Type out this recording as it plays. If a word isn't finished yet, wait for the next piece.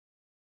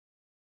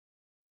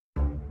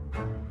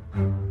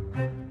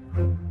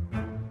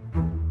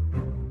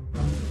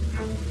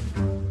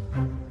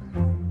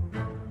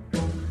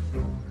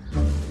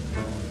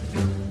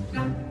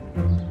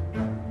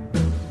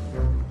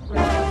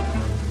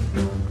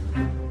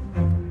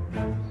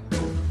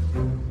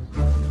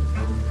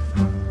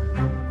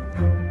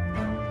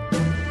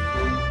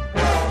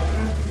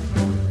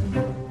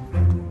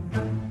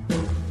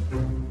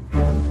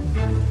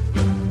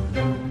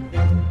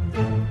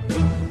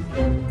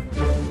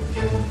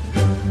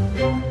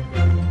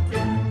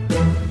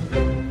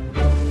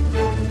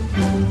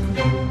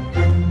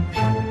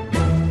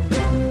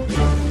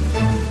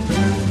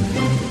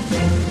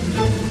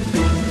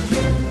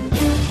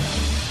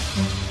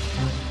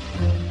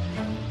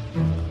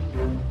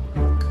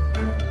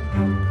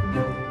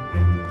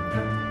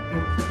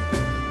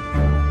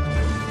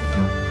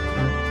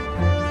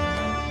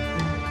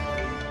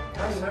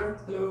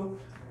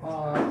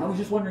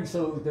just wondering,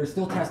 so there's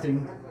still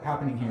testing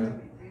happening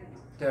here.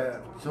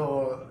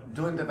 So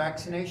doing the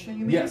vaccination,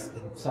 you mean? Yes.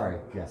 Sorry.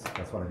 Yes,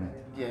 that's what I meant.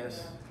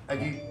 Yes.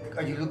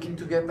 Are you looking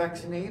to get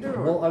vaccinated?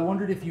 Or? Well, I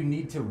wondered if you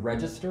need to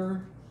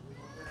register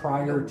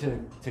prior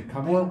to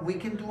coming. Well, we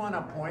can do an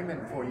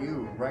appointment for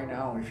you right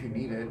now if you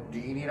need it. Do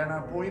you need an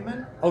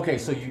appointment? Okay,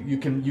 so you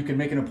can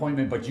make an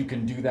appointment, but you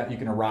can do that. You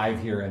can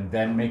arrive here and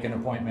then make an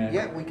appointment.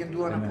 Yeah, we can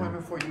do an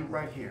appointment for you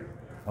right here.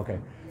 Okay,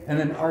 and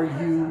then are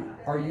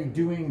you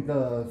doing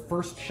the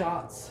first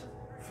shots?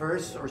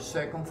 First or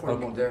second for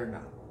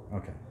Moderna.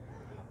 Okay.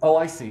 Oh,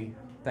 I see.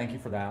 Thank you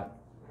for that.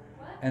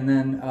 And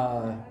then.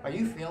 Are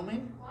you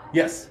filming?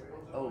 Yes.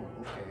 Oh,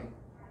 okay.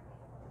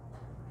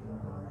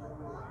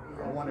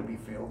 I want to be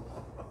filmed.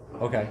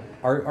 Okay.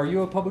 Are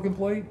you a public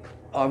employee?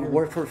 I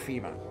work for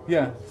FEMA.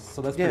 Yeah.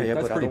 So that's pretty,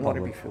 that's but pretty I don't want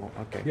to public. be filmed.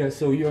 Okay. Yeah.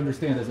 So you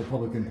understand, as a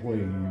public employee,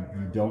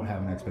 you don't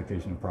have an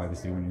expectation of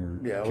privacy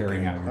when you're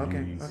carrying out your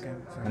duties. Okay.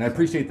 And I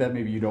appreciate that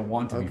maybe you don't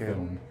want to be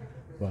filmed,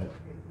 but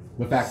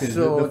the fact is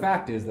the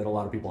fact is that a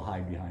lot of people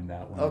hide behind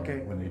that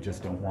when they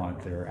just don't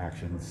want their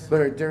actions.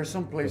 But there are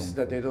some places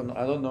that they don't.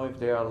 I don't know if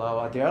they allow.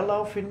 Are they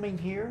allow filming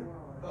here?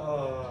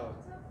 I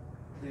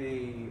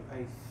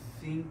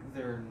think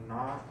they're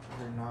not.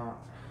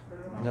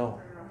 No.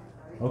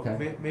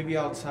 Okay. Maybe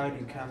outside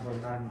you can,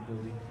 but not in the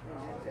building.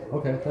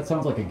 Okay, that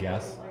sounds like a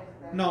guess.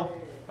 No,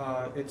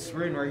 it's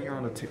written right here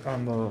on the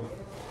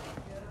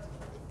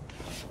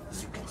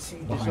As you can see,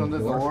 Behind just on the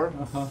door.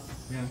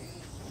 Yeah.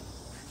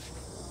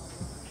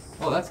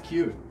 Oh, that's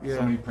cute. Yeah.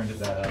 Somebody printed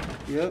that up.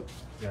 Yep.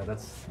 Yeah,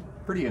 that's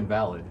pretty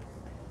invalid.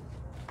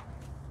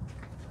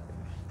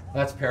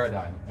 That's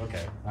Paradigm.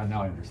 Okay,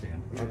 now I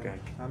understand. Okay.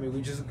 I mean,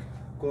 we just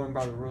going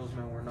by the rules,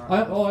 man. We're not.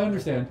 I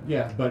understand.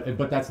 Yeah,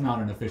 but that's not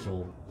an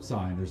official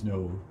sign. There's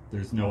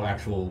no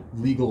actual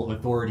legal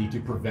authority to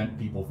prevent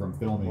people from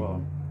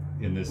filming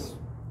in this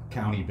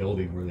county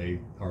building where they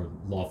are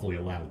lawfully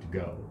allowed to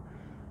go.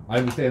 I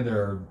understand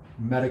there are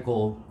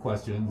medical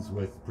questions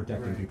with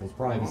protecting people's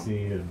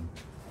privacy and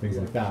things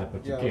like that,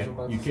 but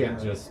you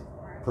can't just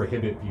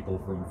prohibit people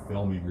from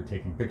filming or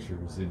taking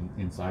pictures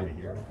inside of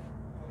here.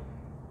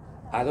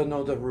 I don't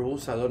know the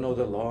rules. I don't know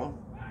the law,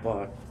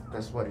 but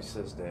that's what it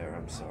says there.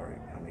 I'm sorry.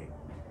 I mean.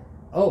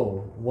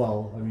 Oh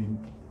well, I mean.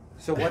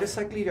 So what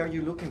exactly are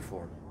you looking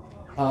for?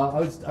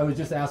 I was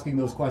just asking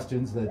those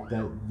questions that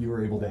you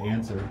were able to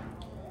answer.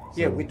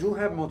 So. Yeah, we do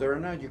have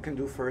Moderna. You can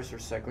do first or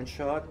second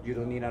shot. You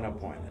don't need an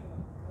appointment.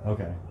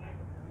 Okay.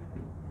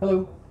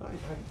 Hello. Hi.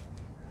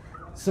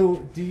 So,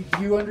 do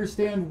you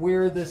understand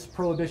where this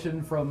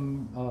prohibition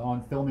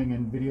on filming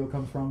and video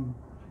comes from?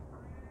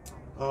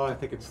 Oh, I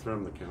think it's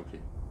from the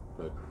county,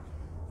 but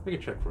we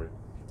can check for you.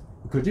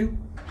 Could you?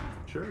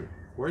 Sure.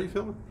 Where are you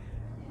filming?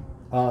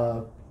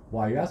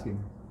 Why are you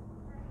asking?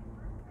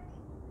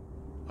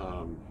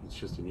 It's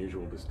just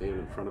unusual to stand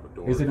in front of a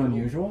door. Is it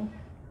unusual?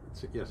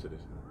 Yes, it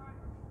is.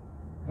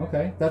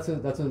 Okay, that's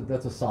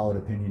a solid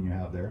opinion you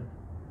have there.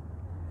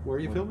 Where are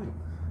you filming?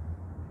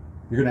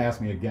 You're gonna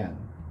ask me again.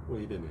 Well,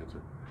 you didn't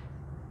answer.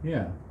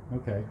 Yeah.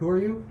 Okay. Who are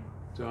you?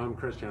 So I'm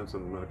Chris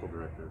Johnson, the medical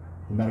director.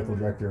 The medical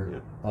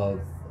director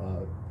of.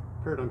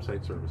 Paradigm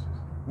Site Services.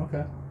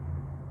 Okay.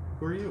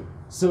 Who are you?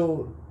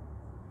 So,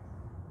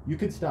 you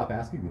could stop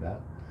asking me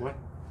that. What?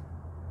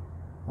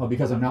 Oh,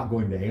 because I'm not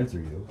going to answer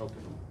you. Okay.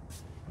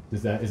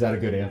 Is that a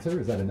good answer?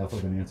 Is that enough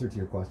of an answer to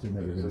your question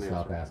that you're going to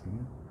stop asking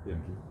it? Yeah.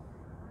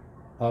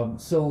 Thank you.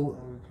 So,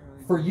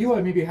 for you,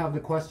 I maybe have the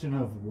question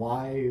of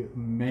why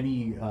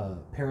many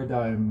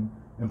Paradigm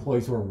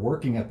employees who are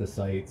working at the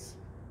sites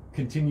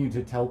continue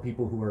to tell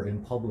people who are in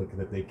public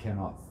that they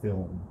cannot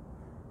film.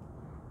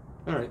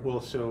 All right. Well,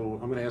 so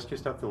I'm going to ask you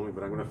to stop filming,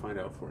 but I'm going to find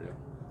out for you.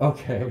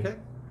 Okay. Okay.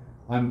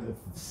 I'm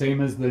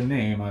same as the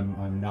name.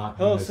 I'm not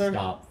going to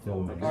stop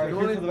filming. Are you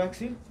here for the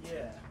vaccine?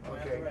 Yeah.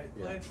 Okay.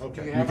 Yeah.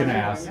 Okay. You can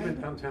ask. You've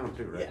been downtown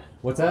too, right? Yeah.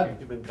 What's that?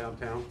 You've been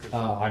downtown?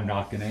 I'm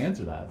not going to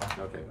answer that.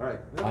 Okay. All right.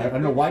 I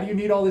don't know. Why do you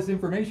need all this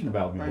information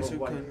about me?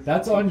 Well,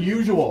 That's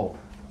unusual.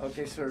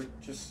 okay, sir.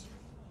 Just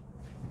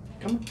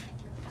come.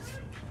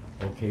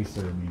 Okay,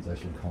 sir means I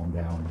should calm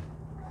down.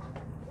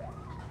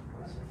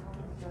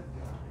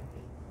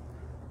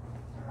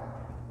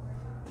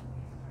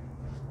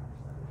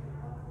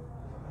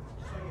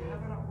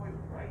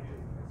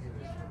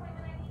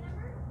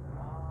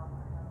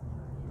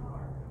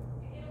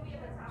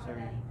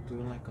 Sorry,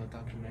 doing like a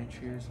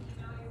documentary or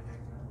something.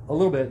 A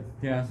little bit,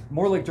 yeah.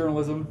 More like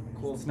journalism.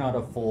 Cool. It's not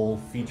a full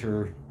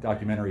feature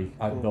documentary,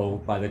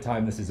 though by the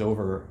time this is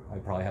over, I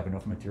probably have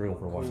enough material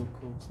for one.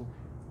 Cool.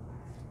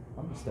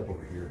 I'm going to step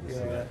over here just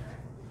so that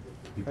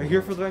people Are you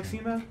here for the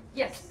vaccine, man?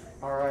 Yes.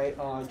 All right.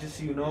 Just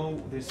so you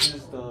know, this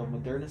is the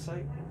Moderna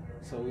site,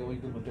 so we only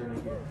do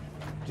Moderna here.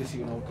 Just so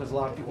you know, because a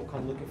lot of people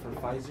come looking for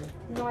Pfizer.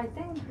 No, I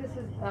think this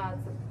is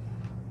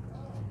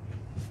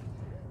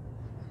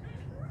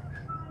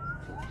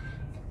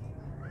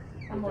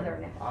I'm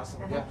Moderna.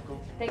 Awesome. Yeah.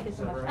 Cool. Thank you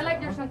so much. I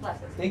like your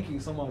sunglasses. Thank you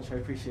so much. I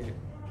appreciate it.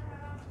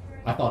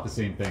 I thought the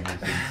same thing. I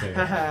shouldn't say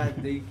it.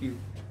 Thank you.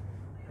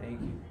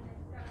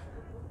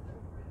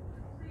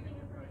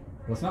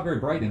 Well, it's not very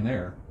bright in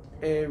there.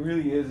 It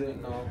really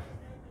isn't. No.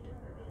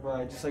 But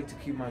I just like to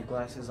keep my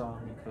glasses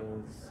on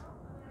because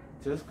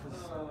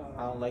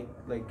I don't like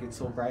it's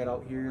so bright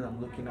out here. I'm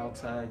looking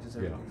outside, just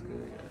everything's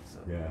good. Yeah. So.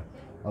 Yeah.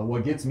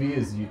 What gets me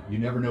is you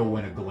never know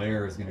when a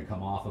glare is going to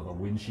come off of a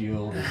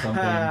windshield or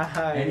something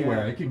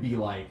anywhere. Yeah. It could be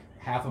like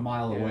half a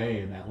mile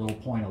away in that little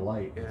point of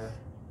light. Yeah.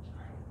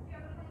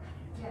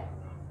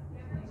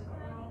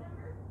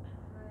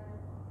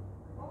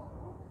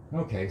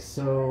 Okay,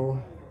 so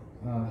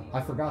I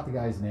forgot the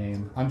guy's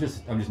name. I'm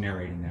just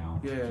narrating now,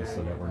 just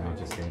so that we're not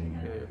just standing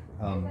here.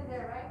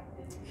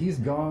 He's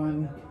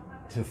gone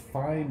to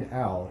find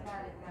out.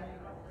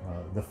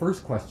 The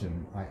first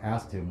question I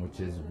asked him, which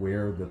is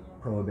where the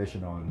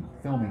prohibition on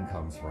filming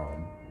comes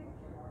from,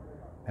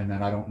 and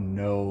then I don't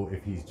know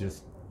if he's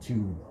just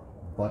too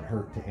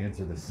butthurt to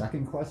answer the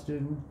second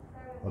question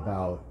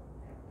about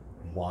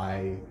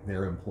why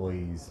their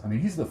employees. I mean,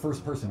 he's the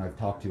first person I've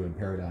talked to in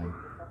Paradigm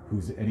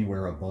who's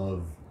anywhere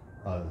above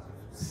a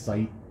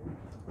site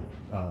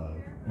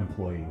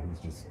employee who's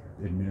just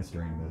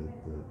administering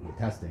the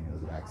testing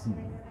of the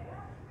vaccine.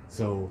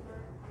 So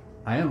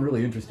I am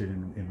really interested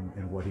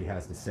in what he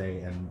has to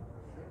say, and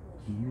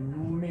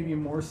maybe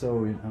more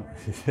so in,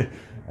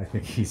 I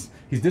think he's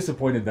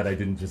disappointed that I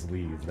didn't just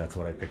leave. That's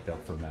what I picked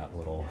up from that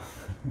little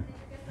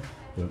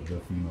the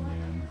FEMA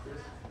man.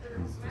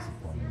 He's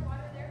disappointed.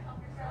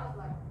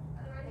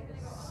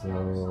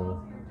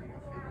 So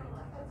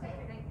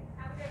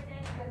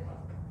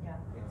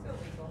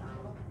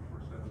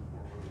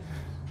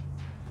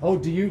oh,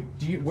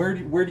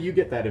 where do you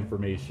get that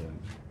information?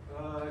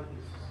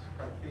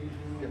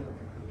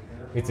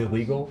 It's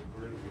illegal?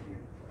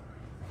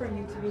 For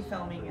you to be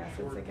filming, yes,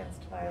 it's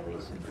against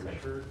violations.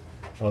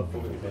 Of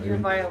You're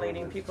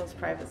violating people's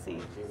privacy.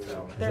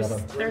 So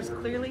there's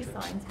clearly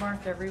signs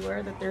marked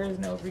everywhere that there is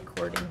no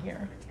recording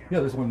here. Yeah,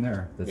 there's one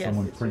there that Yes.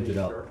 someone printed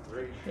up.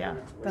 Yeah.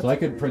 So I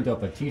could print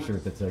up a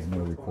T-shirt that says no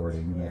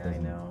recording, and Yeah, I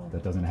know.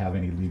 that doesn't have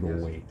any legal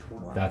weight.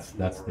 Wow. That's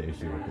the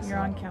issue with this. You're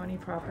on county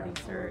property,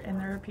 sir, and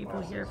there are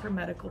people here for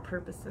medical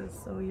purposes,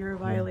 so you're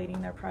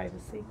violating their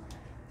privacy.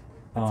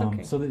 That's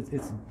okay. So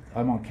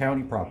I'm on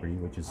county property,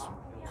 which is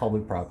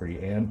public property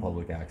and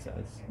public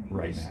access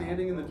right now.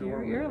 Standing in the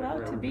doorway. You're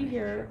allowed to be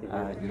here.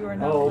 You are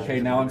not. Oh, okay.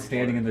 Now I'm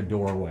standing in the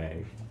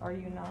doorway. Are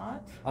you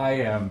not? I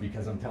am,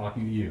 because I'm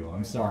talking to you.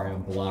 I'm sorry.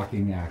 I'm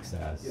blocking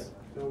access.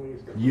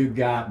 You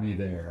got me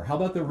there. How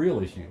about the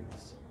real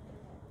issues?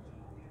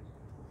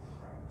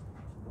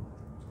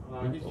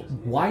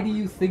 Why do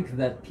you think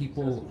that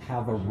people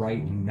have a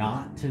right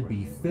not to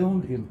be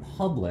filmed in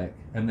public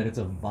and that it's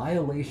a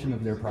violation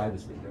of their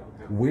privacy?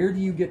 Where do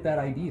you get that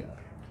idea?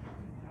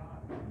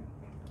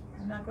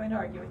 I'm not going to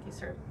argue with you,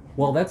 sir.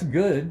 Well, that's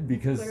good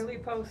because Clearly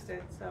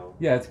posted, so.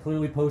 yeah, it's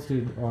clearly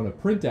posted on a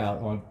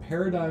printout on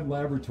Paradigm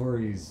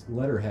Laboratories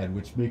letterhead,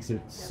 which makes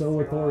it so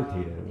sir.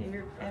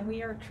 authoritative. And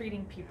we are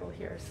treating people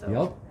here, so.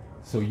 Yep.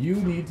 So you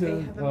need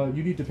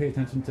to pay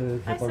attention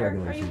to Hi, HIPAA sir.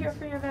 regulations. Are you here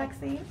for your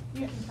vaccine?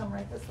 You can come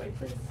right this way,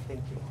 please.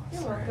 Thank you.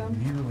 You're Sorry,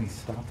 welcome. I nearly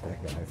stopped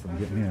that guy from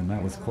getting in.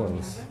 That was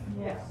close.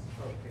 Yeah.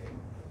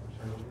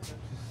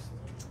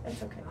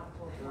 It's okay.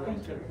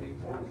 Thank you.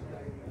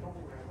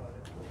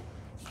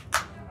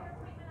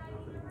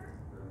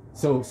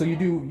 So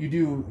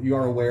you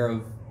are aware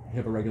of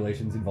HIPAA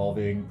regulations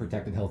involving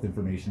protected health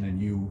information, and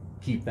you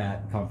keep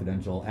that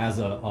confidential as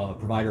a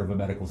provider of a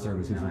medical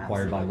service who's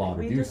required by law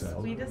to do so.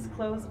 We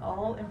disclose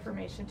all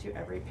information to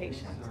every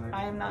patient.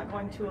 I am not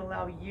going to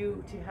allow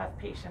you to have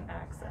patient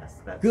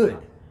access. That's Good.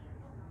 not-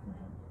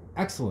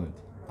 Excellent.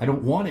 I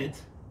don't want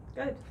it,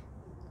 Good.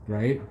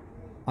 right?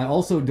 I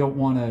also don't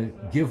want to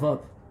give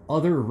up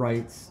other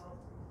rights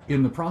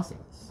in the process.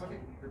 Okay,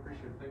 I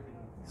appreciate it. Thank you.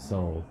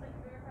 So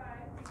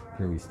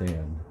here we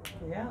stand.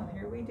 Yeah,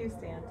 here we do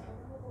stand.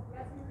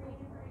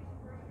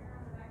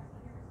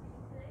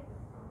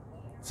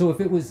 So if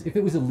it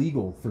was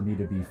illegal for me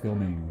to be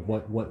filming,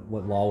 what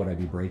law would I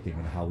be breaking,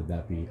 and how would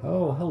that be?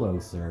 Oh, hello,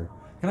 sir.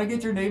 Can I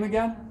get your name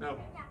again? No.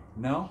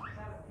 No? All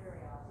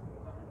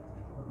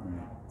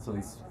right. So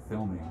he's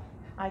filming.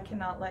 I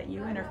cannot let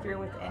you interfere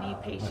with any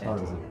patient thought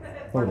it was a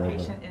or photo, but-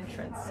 patient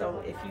entrance.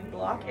 So if you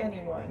block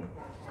anyone,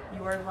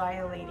 you are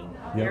violating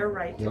their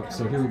right to come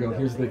So here we into go.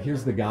 the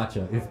Here's the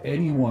gotcha. If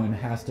anyone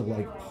has to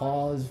like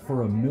pause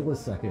for a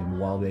millisecond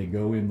while they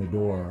go in the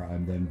door,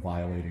 I'm then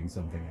violating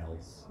something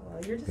else.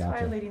 Well, you're just Gotcha.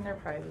 violating their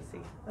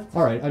privacy. That's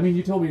All right. I mean,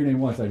 you told me your name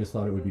once. I just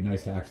thought it would be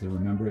nice to actually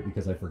remember it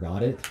because I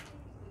forgot it.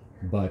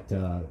 But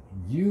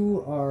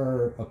you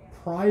are a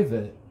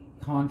private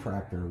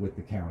contractor with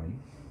the county,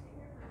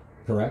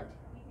 correct?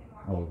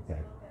 Oh, okay.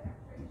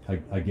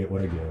 I get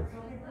what I give.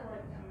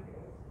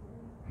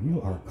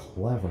 You are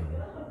clever,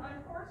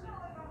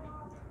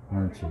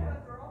 aren't you?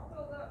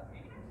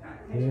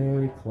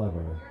 Very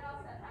clever.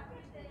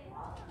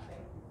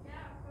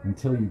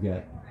 Until you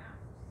get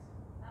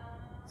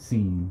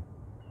seen.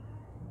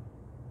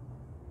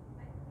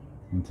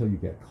 Until you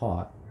get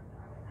caught.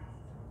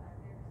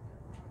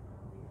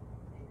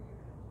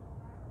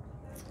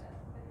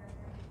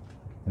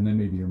 And then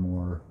maybe you're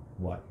more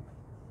what?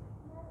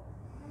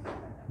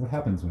 What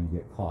happens when you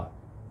get caught?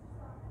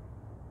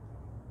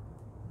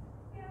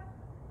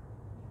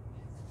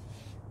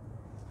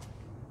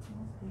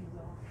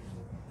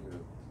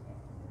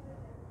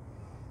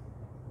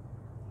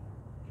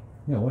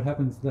 Yeah, what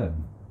happens then?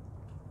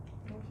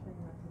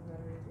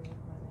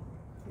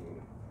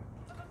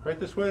 Right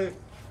this way.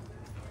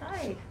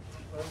 Hi.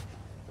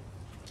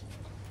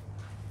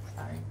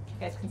 Sorry, you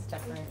guys can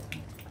step right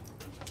in.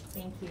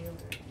 Thank you.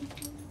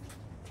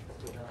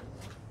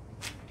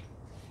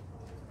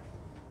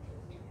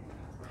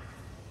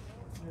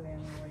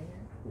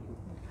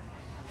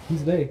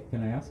 Who's they?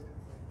 Can I ask?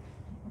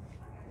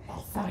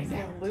 I'll find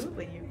out.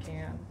 Absolutely, you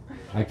can.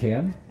 I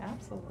can?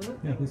 Absolutely.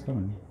 Yeah, who's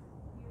coming?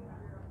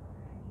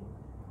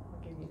 I'll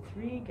give you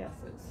 3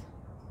 guesses.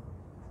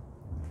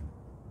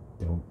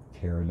 Don't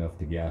care enough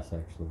to guess,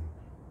 actually.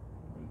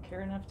 You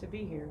care enough to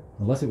be here.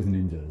 Unless it was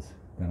ninjas,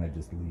 then I'd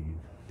just leave.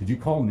 Did you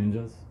call ninjas?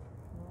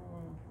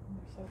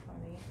 You're so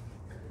funny.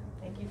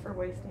 Thank you for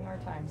wasting our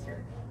time,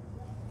 sir.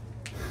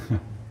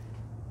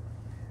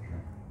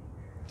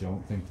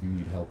 Don't think you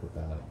need help with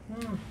that.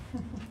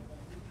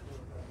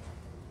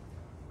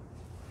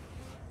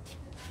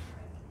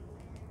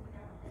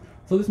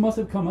 So this must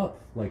have come up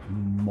like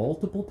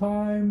multiple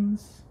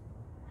times.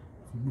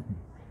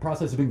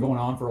 Process has been going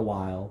on for a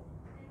while.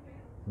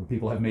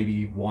 People have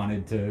maybe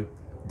wanted to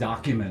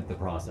document the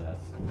process.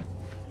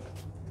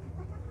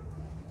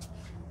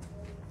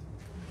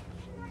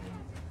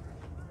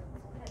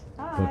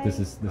 Hi. But this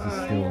is still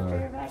After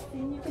your our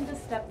vaccine, you can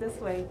just step this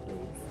way, please.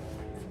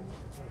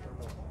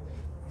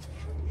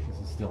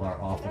 still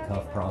our off the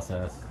cuff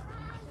process.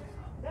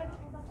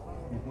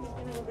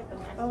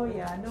 Oh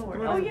yeah, no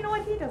worries. Oh, you know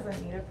what? He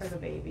doesn't need it for the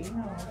baby.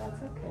 No,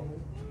 that's okay.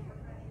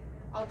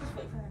 I'll just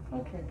wait for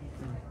him. Okay.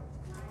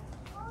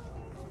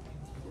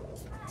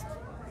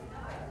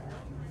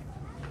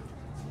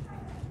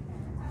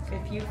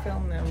 If you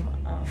film them,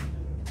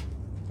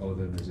 Oh,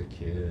 then there's a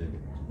kid.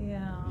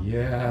 yeah.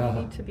 Yeah.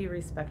 You need to be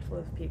respectful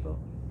of people.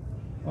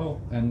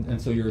 Oh,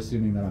 and so you're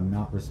assuming that I'm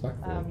not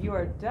respectful. of You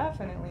are people.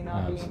 definitely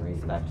not being Absolutely.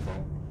 respectful.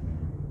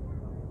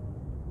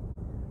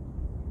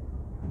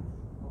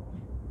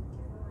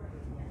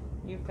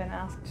 You've been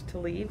asked to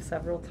leave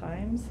several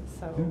times,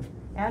 so,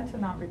 and to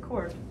not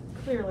record,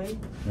 clearly.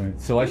 Right.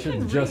 So I You should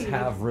can just read.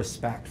 have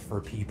respect for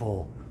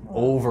people Well,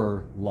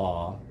 over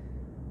law,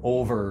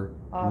 over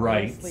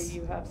Obviously, rights,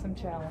 you have some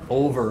challenges.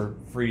 over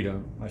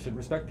freedom. I should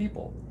respect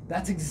people.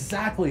 That's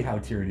exactly how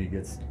tyranny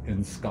gets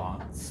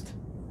ensconced.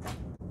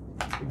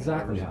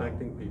 Exactly how.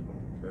 Respecting people.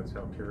 That's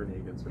how tyranny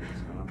gets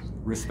ensconced.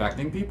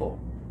 Respecting people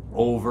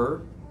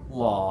over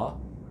law,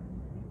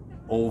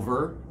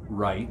 over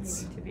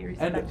rights, You need to be and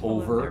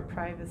respectful of their over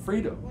privacy.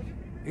 freedom.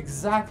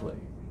 Exactly.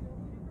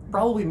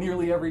 Probably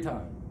nearly every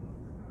time.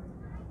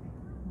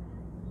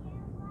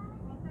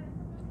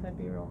 That'd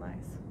be real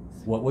nice.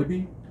 What would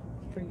be?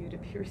 For you to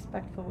be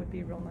respectful would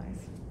be real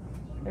nice.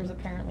 There's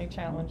apparently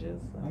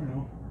challenges. I don't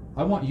know.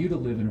 I want you to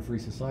live in a free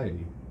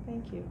society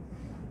Thank you.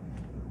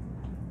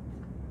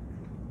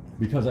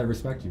 because I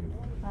respect you.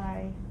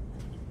 Hi.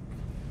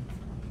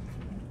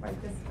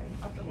 Right this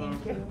way.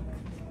 Thank you.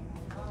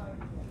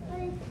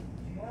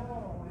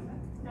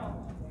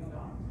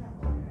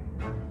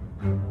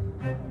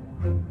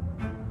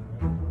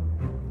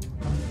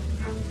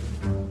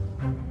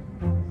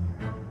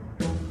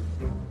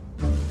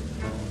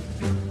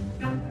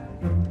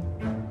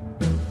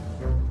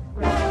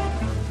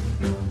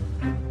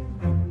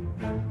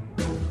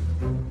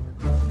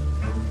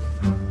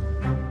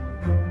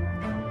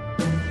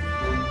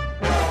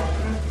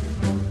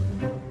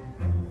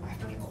 I have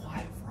to be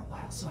quiet for a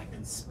while so I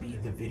can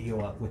speed the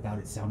video up without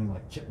it sounding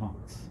like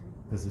chipmunks.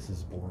 Because this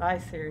is boring. I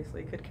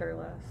seriously could care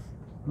less.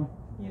 Huh.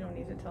 You don't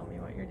need to tell me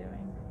what you're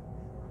doing.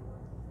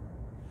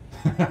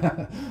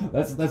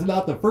 That's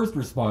not the first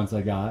response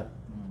I got.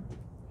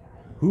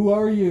 Who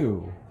are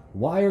you?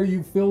 Why are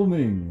you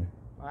filming?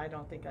 I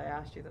don't think I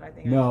asked you that. I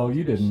think No, I told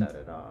you to didn't. shut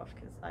it off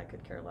because I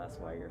could care less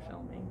why you're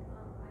filming.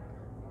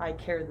 I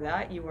care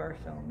that you are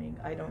filming.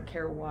 I don't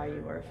care why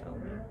you are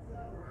filming.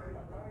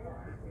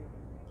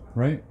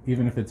 Right?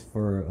 Even if it's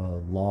for a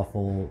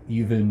lawful,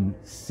 even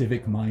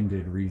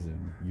civic-minded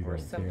reason, you Or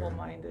don't care.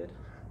 simple-minded.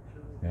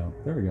 Yeah,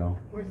 there we go.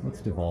 Let's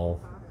devolve.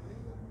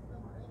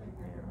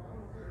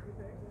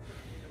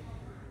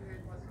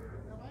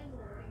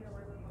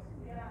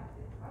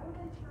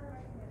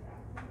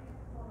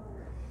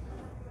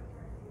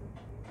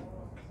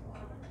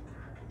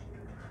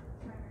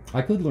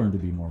 I could learn to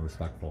be more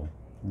respectful.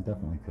 I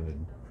definitely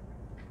could.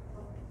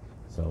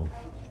 So,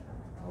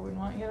 I wouldn't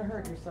want you to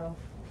hurt yourself.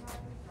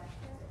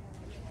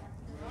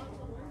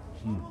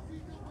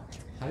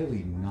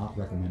 highly not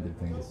recommended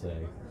thing to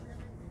say.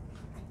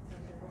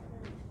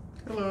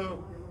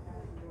 Hello.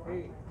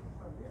 Hey.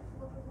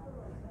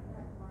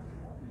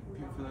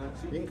 Beautiful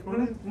ass. You can come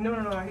in.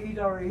 No, he's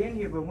already in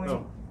here, but when,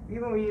 Oh.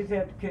 even when you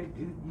said,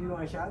 you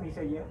want to shop, he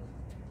said, yeah.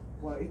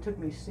 Well, it took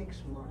me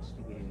 6 months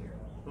to get here,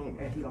 Oh.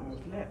 and he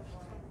almost left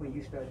when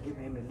you started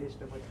giving him the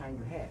list of what time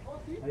you had.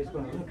 I was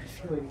going to look and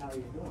see how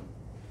he's doing.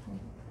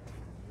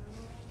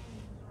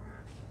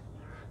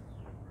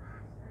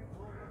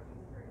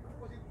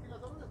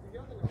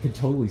 I could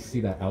totally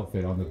see that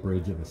outfit on the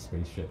bridge of a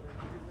spaceship.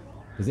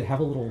 Does it have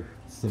a little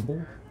symbol?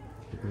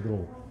 Like a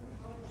little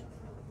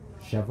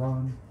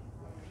chevron?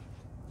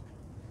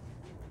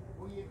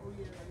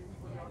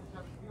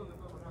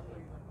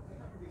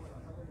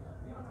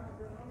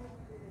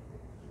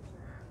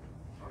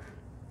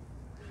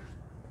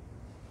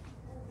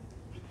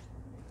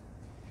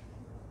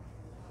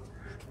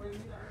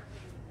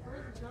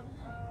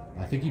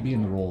 I think he'd be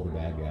in the role of the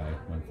bad guy,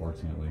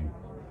 unfortunately.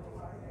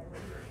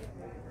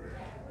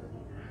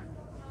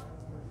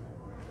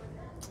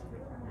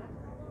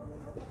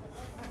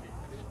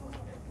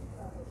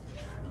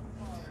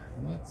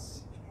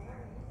 Let's.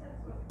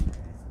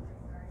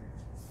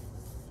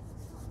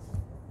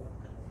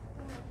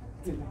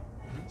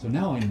 So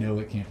now I know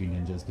it can't be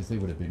ninjas because they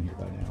would have been here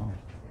by now.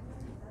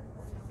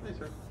 Hey,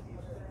 sir.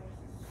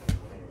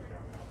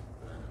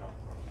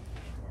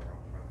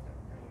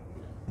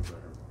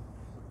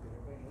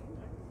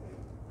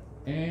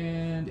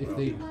 And if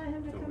they. You want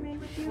him to come in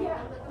with you?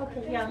 Yeah.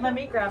 Okay, yeah, let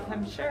me grab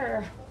him,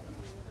 sure.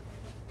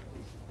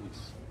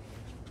 He's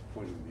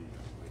pointing the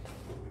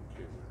microphone at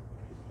camera.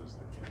 That's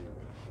the camera.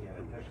 Yeah,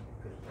 that's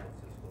because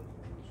Francis was the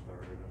one who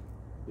started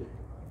it.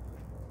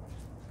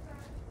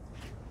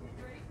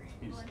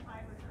 He's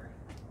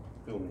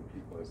filming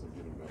people as they're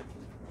giving medical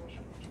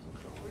information, which is a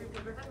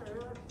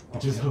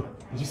felony.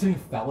 Did you say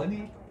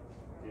felony?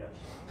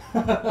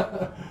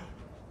 Yes.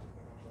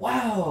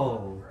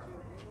 Wow.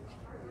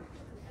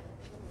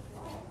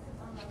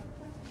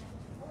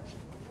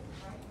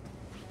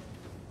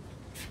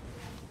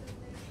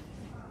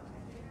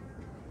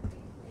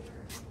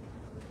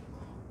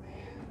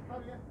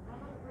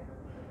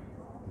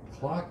 The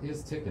clock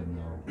is ticking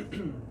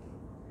though.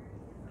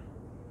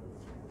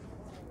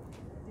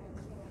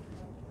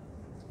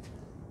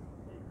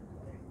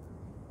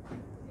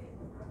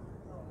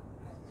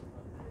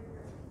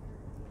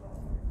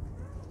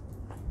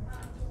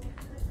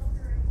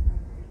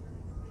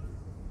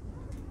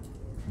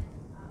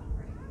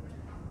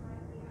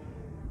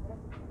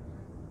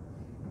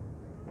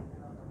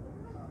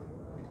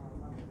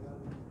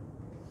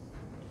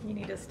 You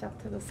need to step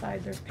to the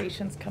side, there's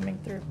patients coming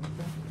through.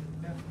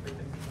 Yeah, I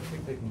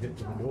think they can get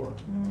to the door.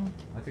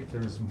 I think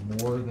there's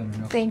more than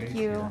enough Thank space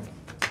you. here.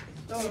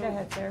 Straight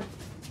ahead there.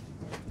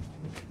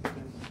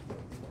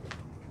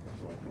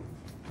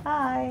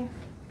 Hi.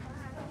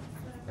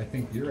 I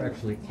think you're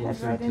actually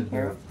closer right to in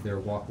here. their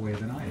walkway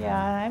than I am.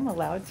 Yeah, I'm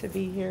allowed to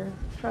be here.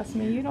 Trust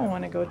me, you don't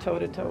want to go toe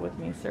to toe with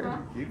me, sir.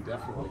 You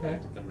definitely Okay.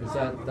 have to come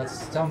Is that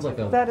sounds like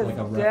a That is like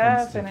a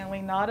reference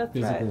definitely not a threat.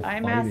 physical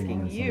I'm fighting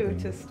asking or you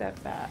something. to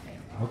step back.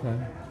 Okay.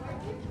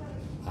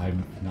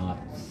 I'm not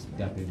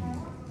stepping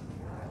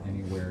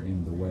anywhere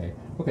in the way.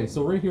 Okay,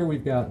 so right here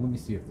we've got, let me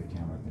see if the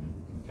camera can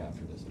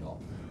capture this at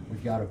all.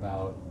 We've got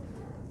about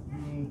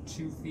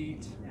 2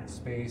 feet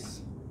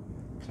space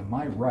to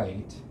my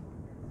right.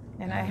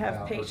 And I have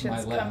about- or to my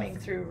patients left. coming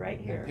through right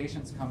And here.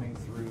 patients coming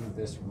through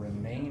this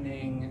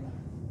remaining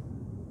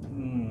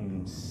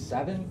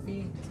 7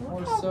 feet or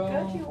Look how so.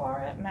 good you are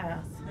at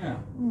math. Yeah,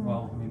 Mm.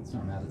 well, I mean, it's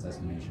not math, it's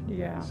estimation.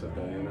 Yeah. So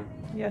Diana,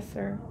 Yes,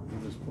 sir.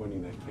 you're just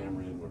pointing that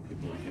camera in where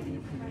people are giving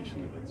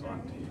information that's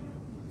on tape.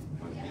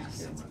 On Yes.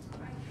 these cameras.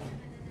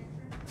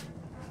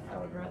 I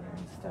would rather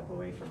step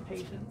away from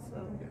patients,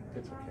 so. Yeah,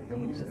 it's okay. He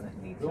Nobody's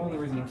doesn't need The to only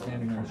make reason I'm people-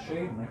 standing there is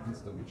shade, and I can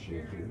still get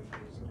shade here.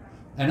 So.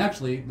 And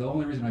actually, the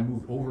only reason I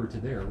moved over to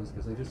there was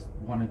because I just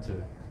wanted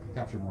to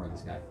capture more of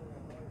this guy.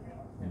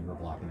 And you were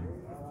blocking him.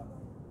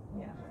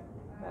 Yeah,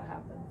 that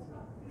happens.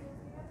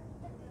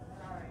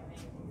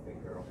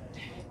 Big girl.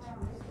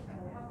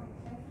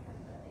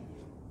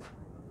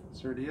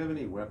 Sir, do you have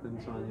any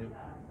weapons on you?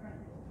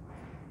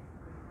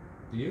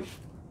 Do you?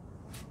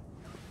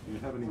 Do you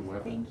have any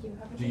weapons? Thank you.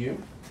 Have a Do good you?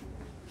 day.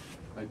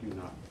 I do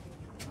not.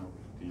 No.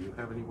 Do you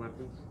have any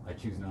weapons? I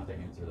choose not to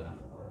answer that.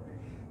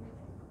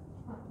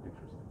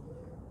 Interesting.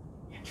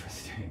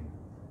 Interesting.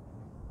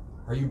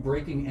 Are you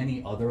breaking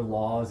any other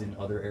laws in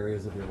other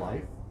areas of your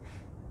life?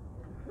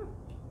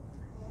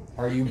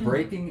 Are you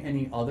breaking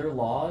any other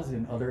laws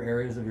in other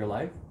areas of your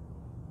life?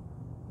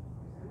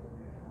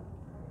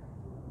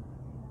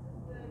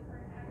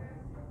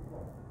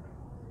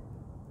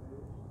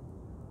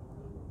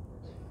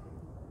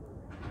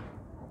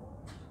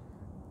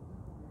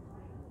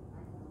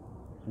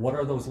 What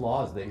are those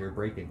laws that you're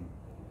breaking?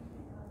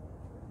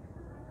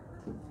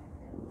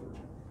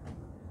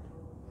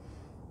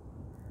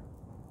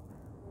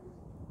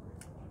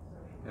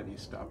 Have you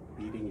stopped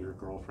beating your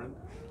girlfriend?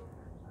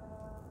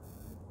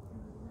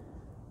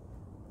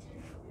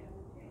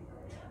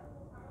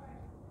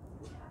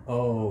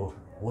 Oh,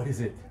 what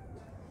is it?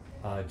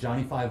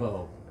 Johnny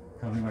 5-0,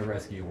 come to my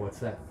rescue. What's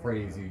that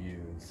phrase you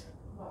use?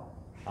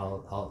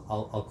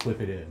 I'll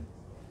clip it in.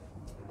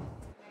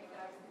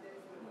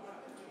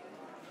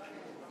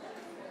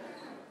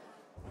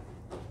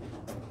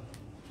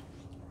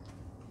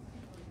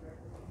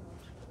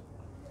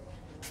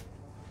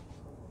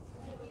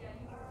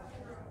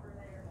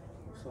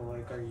 So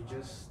like, are you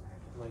just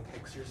like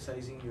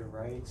exercising your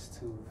rights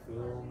to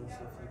film and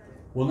stuff like that?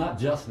 Well, not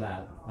just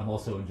that. I'm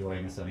also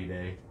enjoying a sunny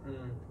day. Okay.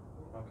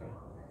 That's cool.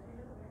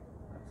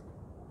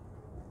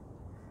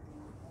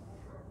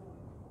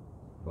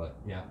 But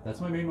yeah,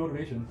 that's my main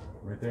motivation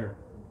right there.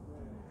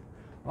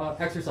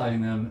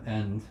 Exercising them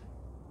and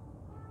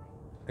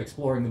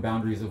exploring the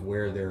boundaries of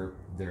where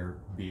they're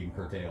being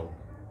curtailed.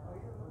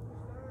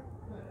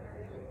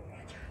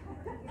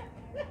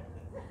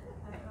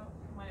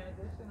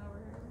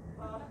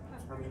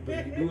 I mean,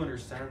 but you do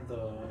understand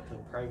the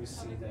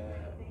privacy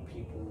that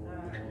people,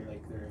 you know,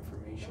 like their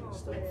information and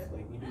stuff.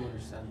 Like, you do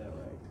understand that,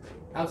 right?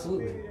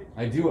 Absolutely.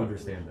 I do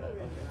understand that.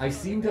 I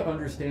seem to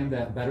understand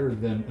that better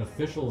than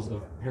officials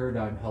of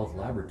Paradigm Health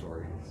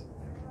Laboratories,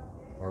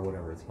 or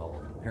whatever it's called.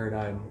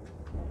 Paradigm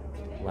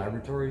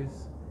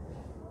Laboratories?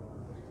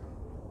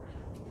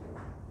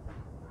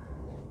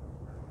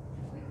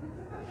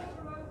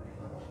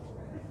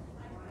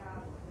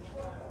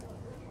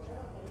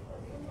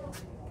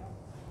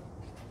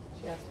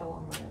 She asked how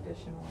long my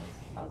audition was.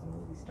 I was a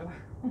movie star.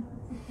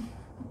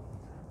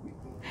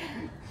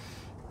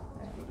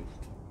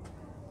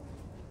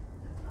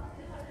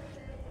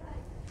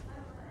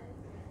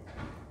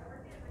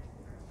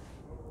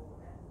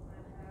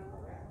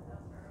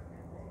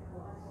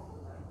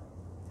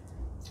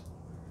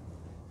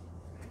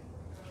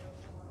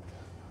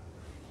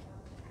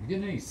 You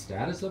getting any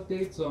status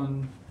updates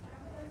on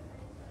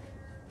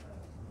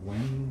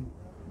when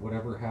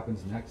whatever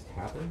happens next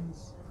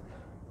happens?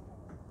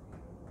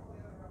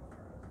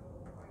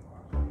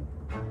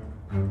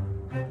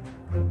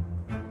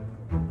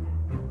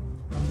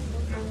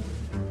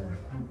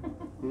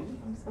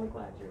 I'm so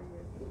glad you're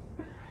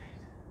here.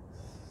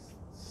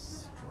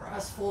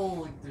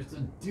 Stressful, like there's a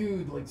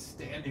dude like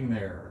standing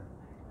there.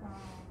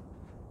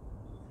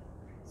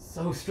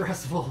 So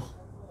stressful.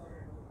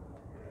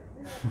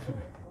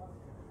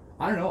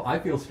 I don't know, I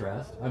feel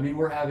stressed. I mean,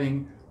 we're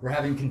having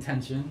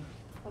contention.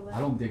 I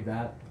don't dig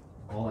that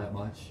all that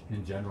much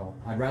in general.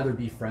 I'd rather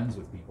be friends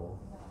with people.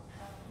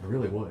 I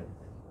really would.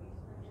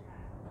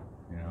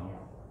 You know?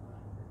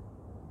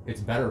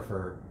 It's better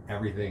for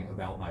everything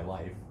about my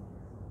life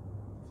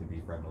to be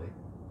friendly,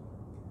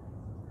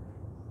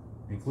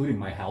 including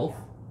my health.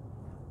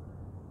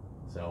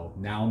 So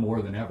now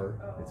more than ever,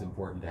 it's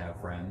important to have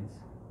friends,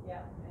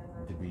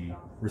 and to be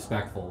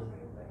respectful.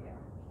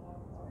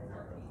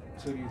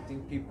 So do you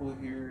think people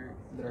here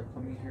that are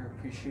coming here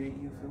appreciate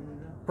you filming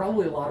them?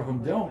 Probably a lot of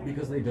them don't,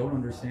 because they don't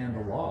understand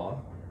the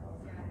law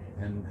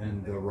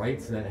and the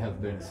rights that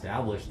have been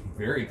established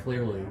very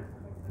clearly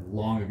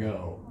long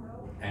ago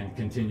and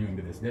continuing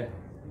to this day.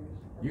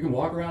 You can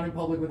walk around in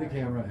public with a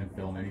camera and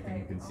film anything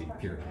you can see,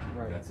 period.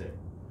 Right. That's it.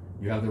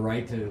 You have the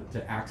right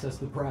to access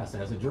the press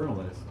as a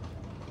journalist,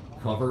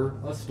 cover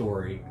a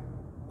story,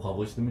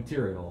 publish the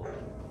material,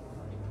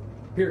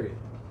 period.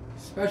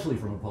 Especially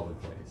from a public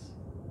place.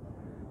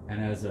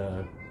 And as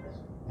a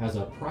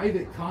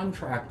private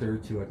contractor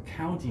to a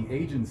county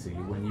agency,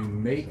 when you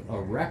make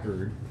a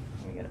record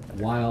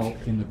while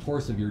in the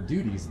course of your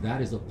duties,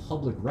 that is a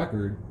public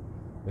record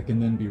that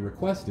can then be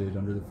requested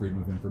under the Freedom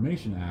of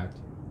Information Act,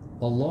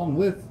 along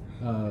with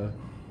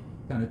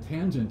kind of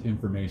tangent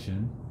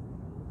information,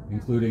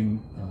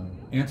 including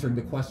answering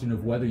the question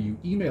of whether you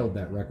emailed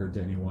that record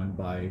to anyone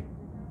by,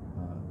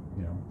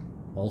 you know,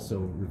 also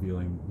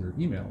revealing your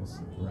emails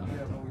around Yeah,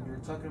 that but time. you're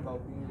talking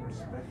about being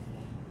respectful.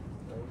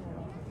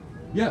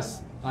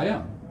 Yes, I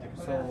am.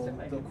 So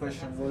the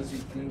question was, you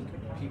think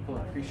people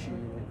appreciate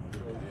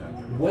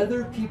it?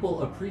 Whether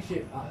people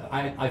appreciate,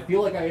 I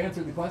feel like I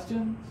answered the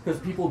question, because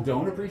people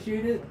don't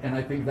appreciate it, and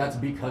I think that's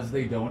because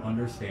they don't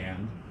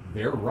understand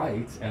their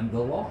rights and the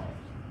law.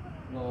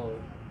 No,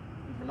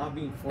 we're not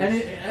being forced.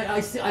 And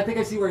I think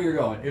I see where you're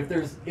going. If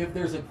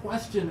there's a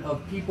question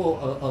of people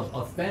of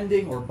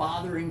offending or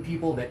bothering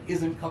people that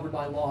isn't covered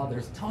by law,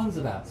 there's tons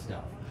of that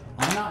stuff.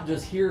 I'm not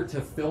just here to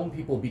film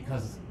people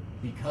because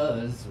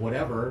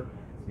whatever.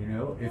 You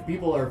know, if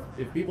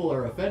people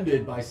are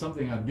offended by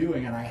something I'm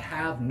doing and I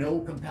have no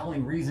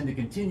compelling reason to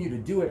continue to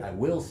do it, I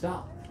will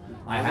stop.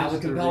 I have a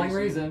compelling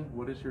reason.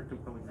 What is your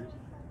compelling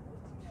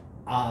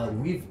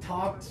reason? We've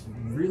talked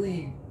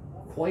really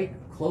quite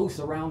close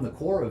around the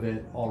core of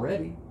it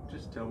already.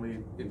 Just tell me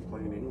in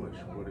plain English,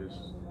 what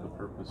is the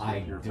purpose I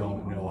of your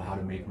don't film? know how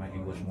to make my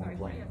English more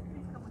plain.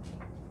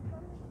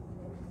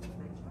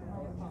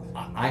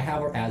 I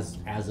have, as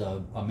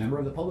a member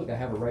of the public, I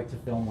have a right to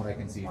film what I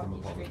can see from a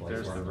public place.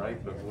 There's the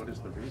right, but what is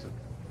the reason?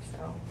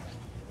 So,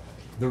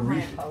 The my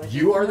reason. apologies.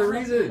 You are the Mom,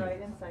 reason.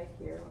 Right inside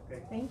here.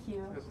 Thank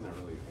you. That's not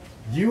really.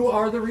 You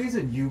are the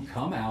reason. You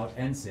come out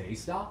and say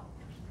stop.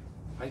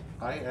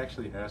 I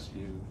actually asked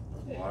you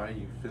why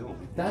you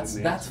filmed. You That's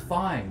didn't that's answer.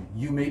 fine.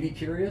 You may be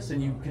curious,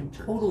 and you can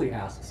totally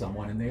ask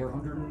someone, and they are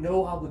under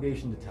no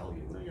obligation to tell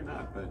you. No, you're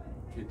not, but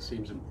it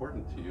seems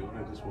important to you,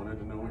 and I just wanted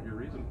to know what your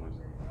reason was.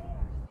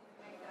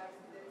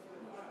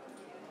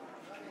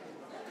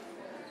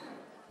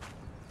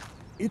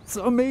 It's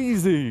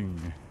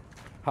amazing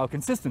how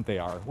consistent they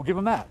are. We'll give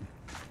them that.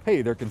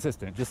 Hey, they're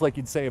consistent. Just like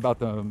you'd say about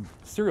the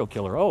serial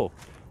killer. Oh,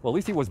 well, at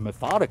least he was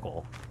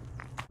methodical.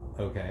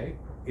 Okay.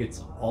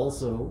 It's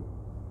also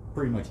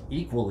pretty much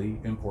equally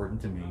important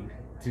to me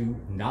to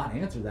not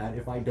answer that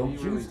if I don't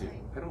choose to.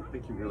 I don't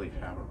think you really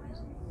have a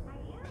reason.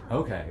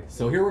 Okay,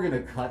 so here we're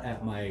gonna cut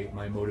at my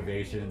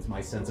motivations,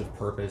 my sense of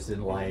purpose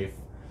in life.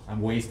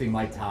 I'm wasting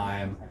my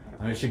time.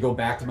 I should go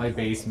back to my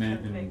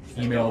basement and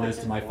email this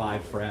to my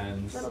 5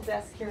 friends. Little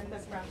desk here at the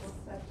front.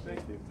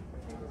 Thank you.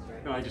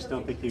 No, I just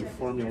don't think you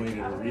formulated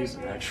a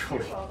reason,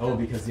 actually. Oh,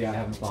 because yeah, I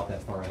haven't thought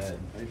that far ahead.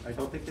 I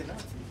don't think they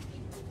have.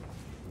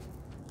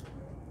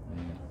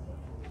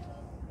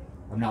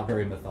 I'm not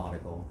very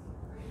methodical.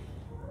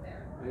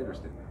 I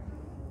understand that.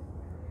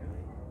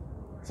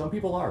 Some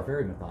people are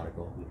very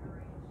methodical.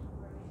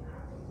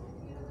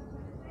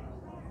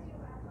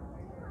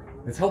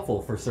 It's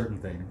helpful for certain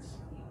things.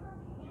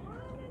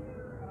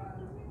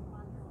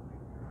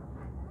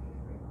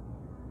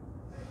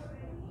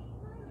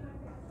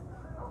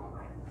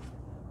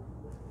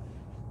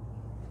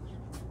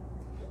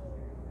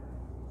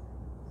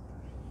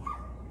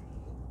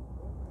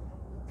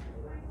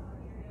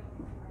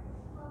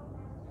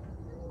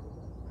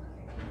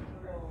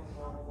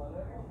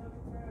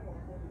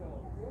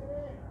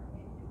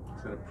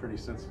 Is that a pretty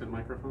sensitive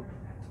microphone?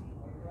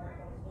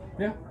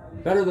 Yeah,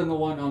 better than the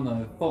one on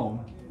the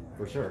phone,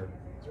 for sure.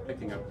 It's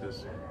picking up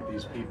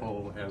these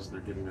people as they're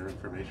giving their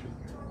information.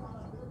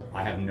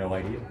 I have no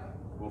idea.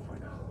 We'll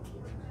find out.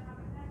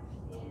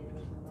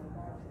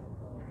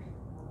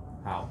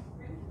 How?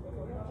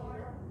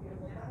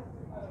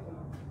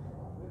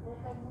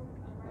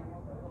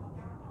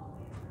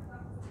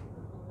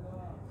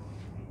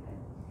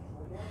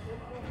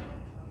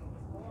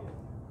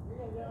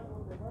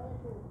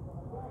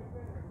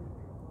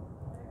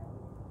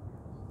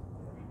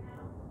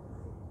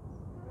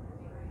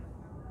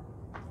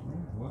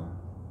 Wow.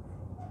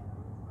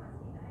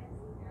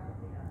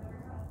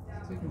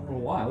 It's taking a little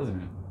while, isn't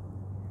it?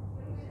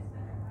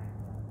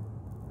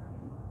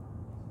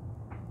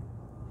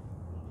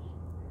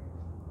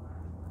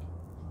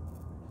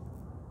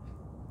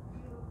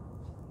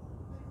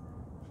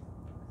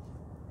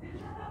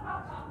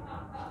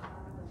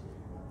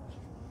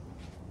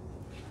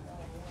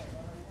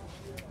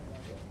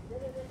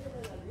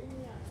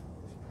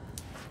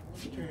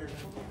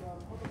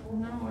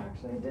 No,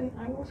 actually, I didn't.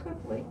 I woke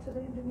up late today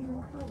and didn't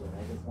even curl it.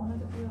 I just wanted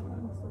to be a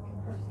homeless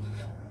looking person.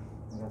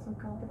 I got some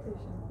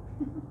competition.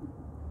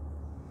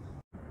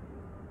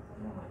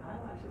 No, my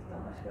eyelashes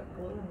done. I got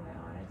glue in my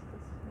eyes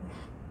because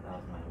that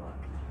was my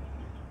luck.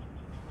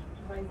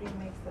 Visine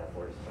makes that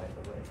worse, by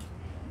the way.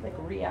 Like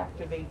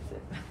reactivates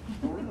it.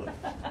 Oh, really?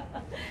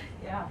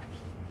 Yeah.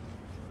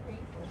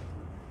 Painful.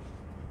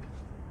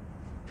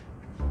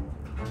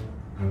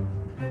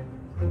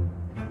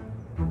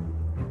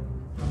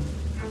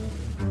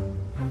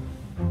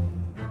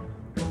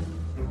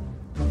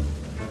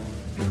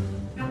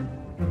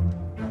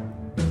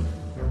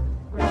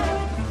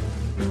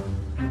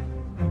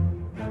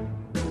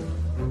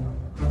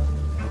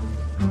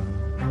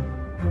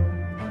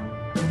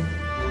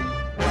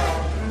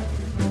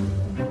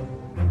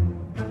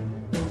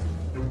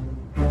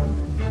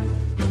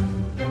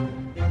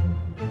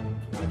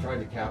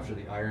 Capture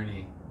the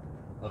irony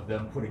of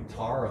them putting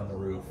tar on the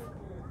roof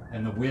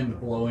and the wind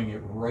blowing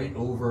it right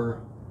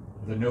over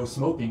the no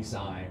smoking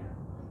sign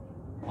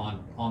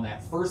on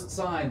that first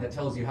sign that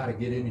tells you how to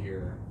get in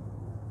here,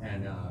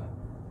 and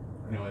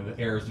you know, and the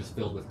air is just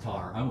filled with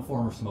tar. I'm a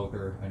former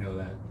smoker. I know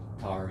that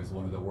tar is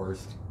one of the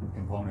worst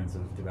components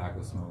of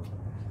tobacco smoke,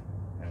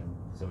 and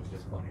so it's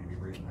just funny to be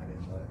breathing that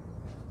in. But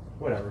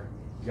whatever,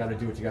 you got to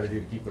do what you got to do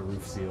to keep the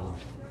roof sealed.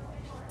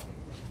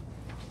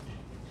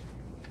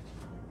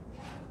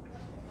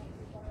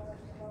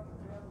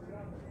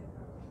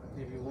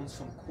 If you want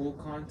some cool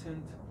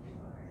content,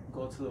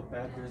 go to the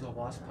back. There's a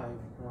wasp hive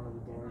in one of the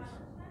doors.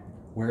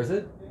 Where is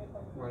it?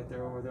 Right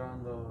there, over there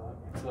on the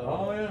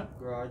Oh, yeah.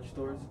 garage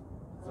doors.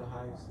 The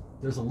hives.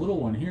 There's a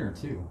little one here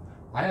too.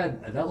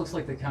 That looks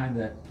like the kind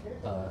that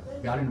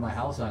got into my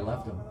house and I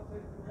left them.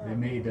 They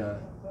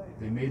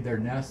made their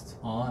nest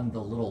on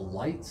the little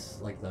lights,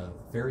 like the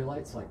fairy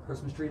lights, like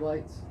Christmas tree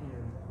lights,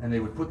 and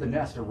they would put the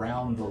nest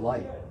around the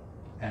light,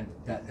 and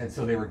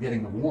so they were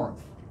getting the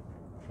warmth,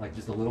 like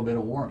just a little bit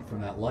of warmth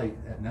from that light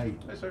at night.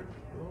 Hi, sir.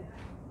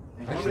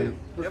 Actually,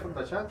 Yep.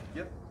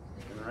 Yep.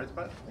 In the right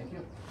spot. thank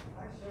you.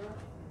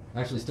 I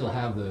actually still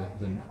have the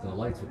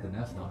lights with the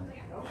nest on.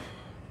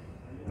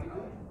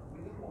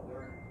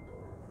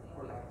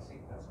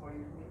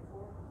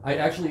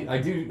 I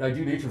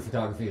do nature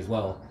photography as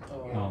well.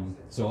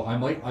 So I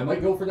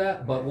might go for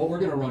that, but what we're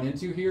gonna run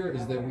into here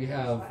is that we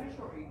have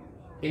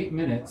 8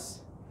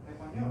 minutes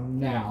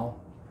now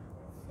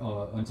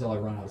until I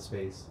run out of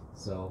space.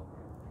 So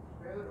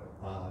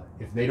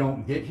if they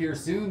don't get here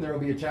soon, there will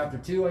be a chapter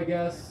 2, I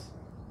guess.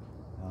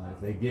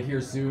 If they get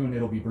here soon,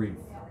 it'll be brief.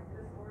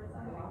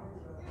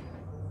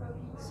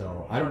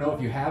 So I don't know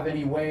if you have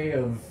any way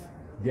of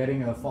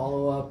getting a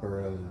follow-up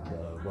or a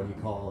what do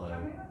you call a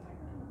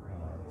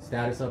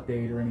status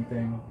update or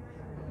anything.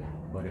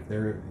 But if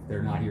they're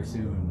not here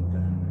soon,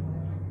 then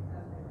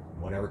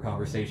whatever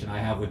conversation I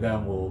have with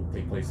them will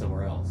take place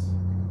somewhere else.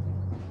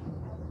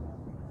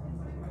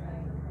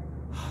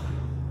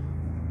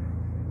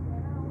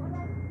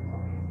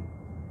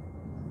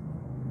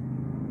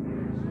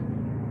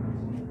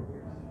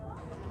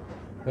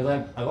 Because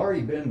I've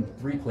already been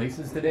 3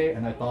 places today,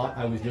 and I thought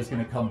I was just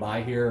going to come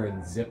by here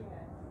and zip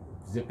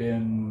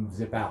in,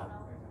 zip out.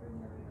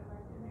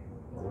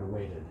 I would have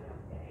waited.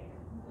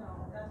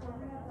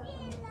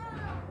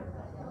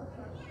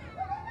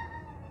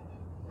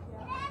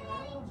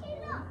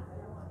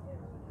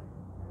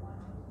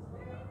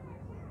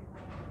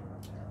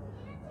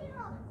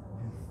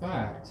 In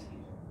fact,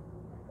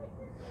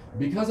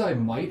 because I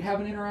might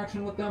have an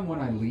interaction with them when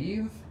I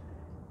leave,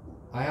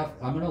 I'm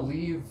gonna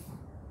leave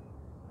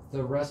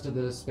the rest of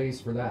the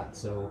space for that.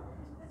 So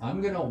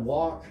I'm gonna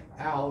walk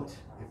out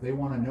if they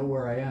want to know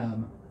where I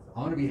am.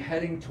 I'm gonna be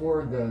heading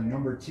toward the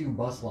number 2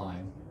 bus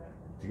line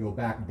to go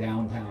back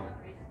downtown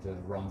to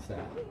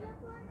Ronstadt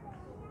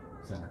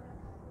Center.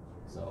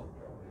 So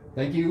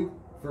thank you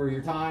for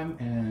your time,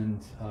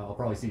 and I'll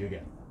probably see you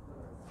again.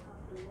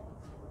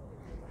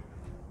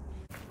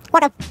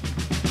 What up?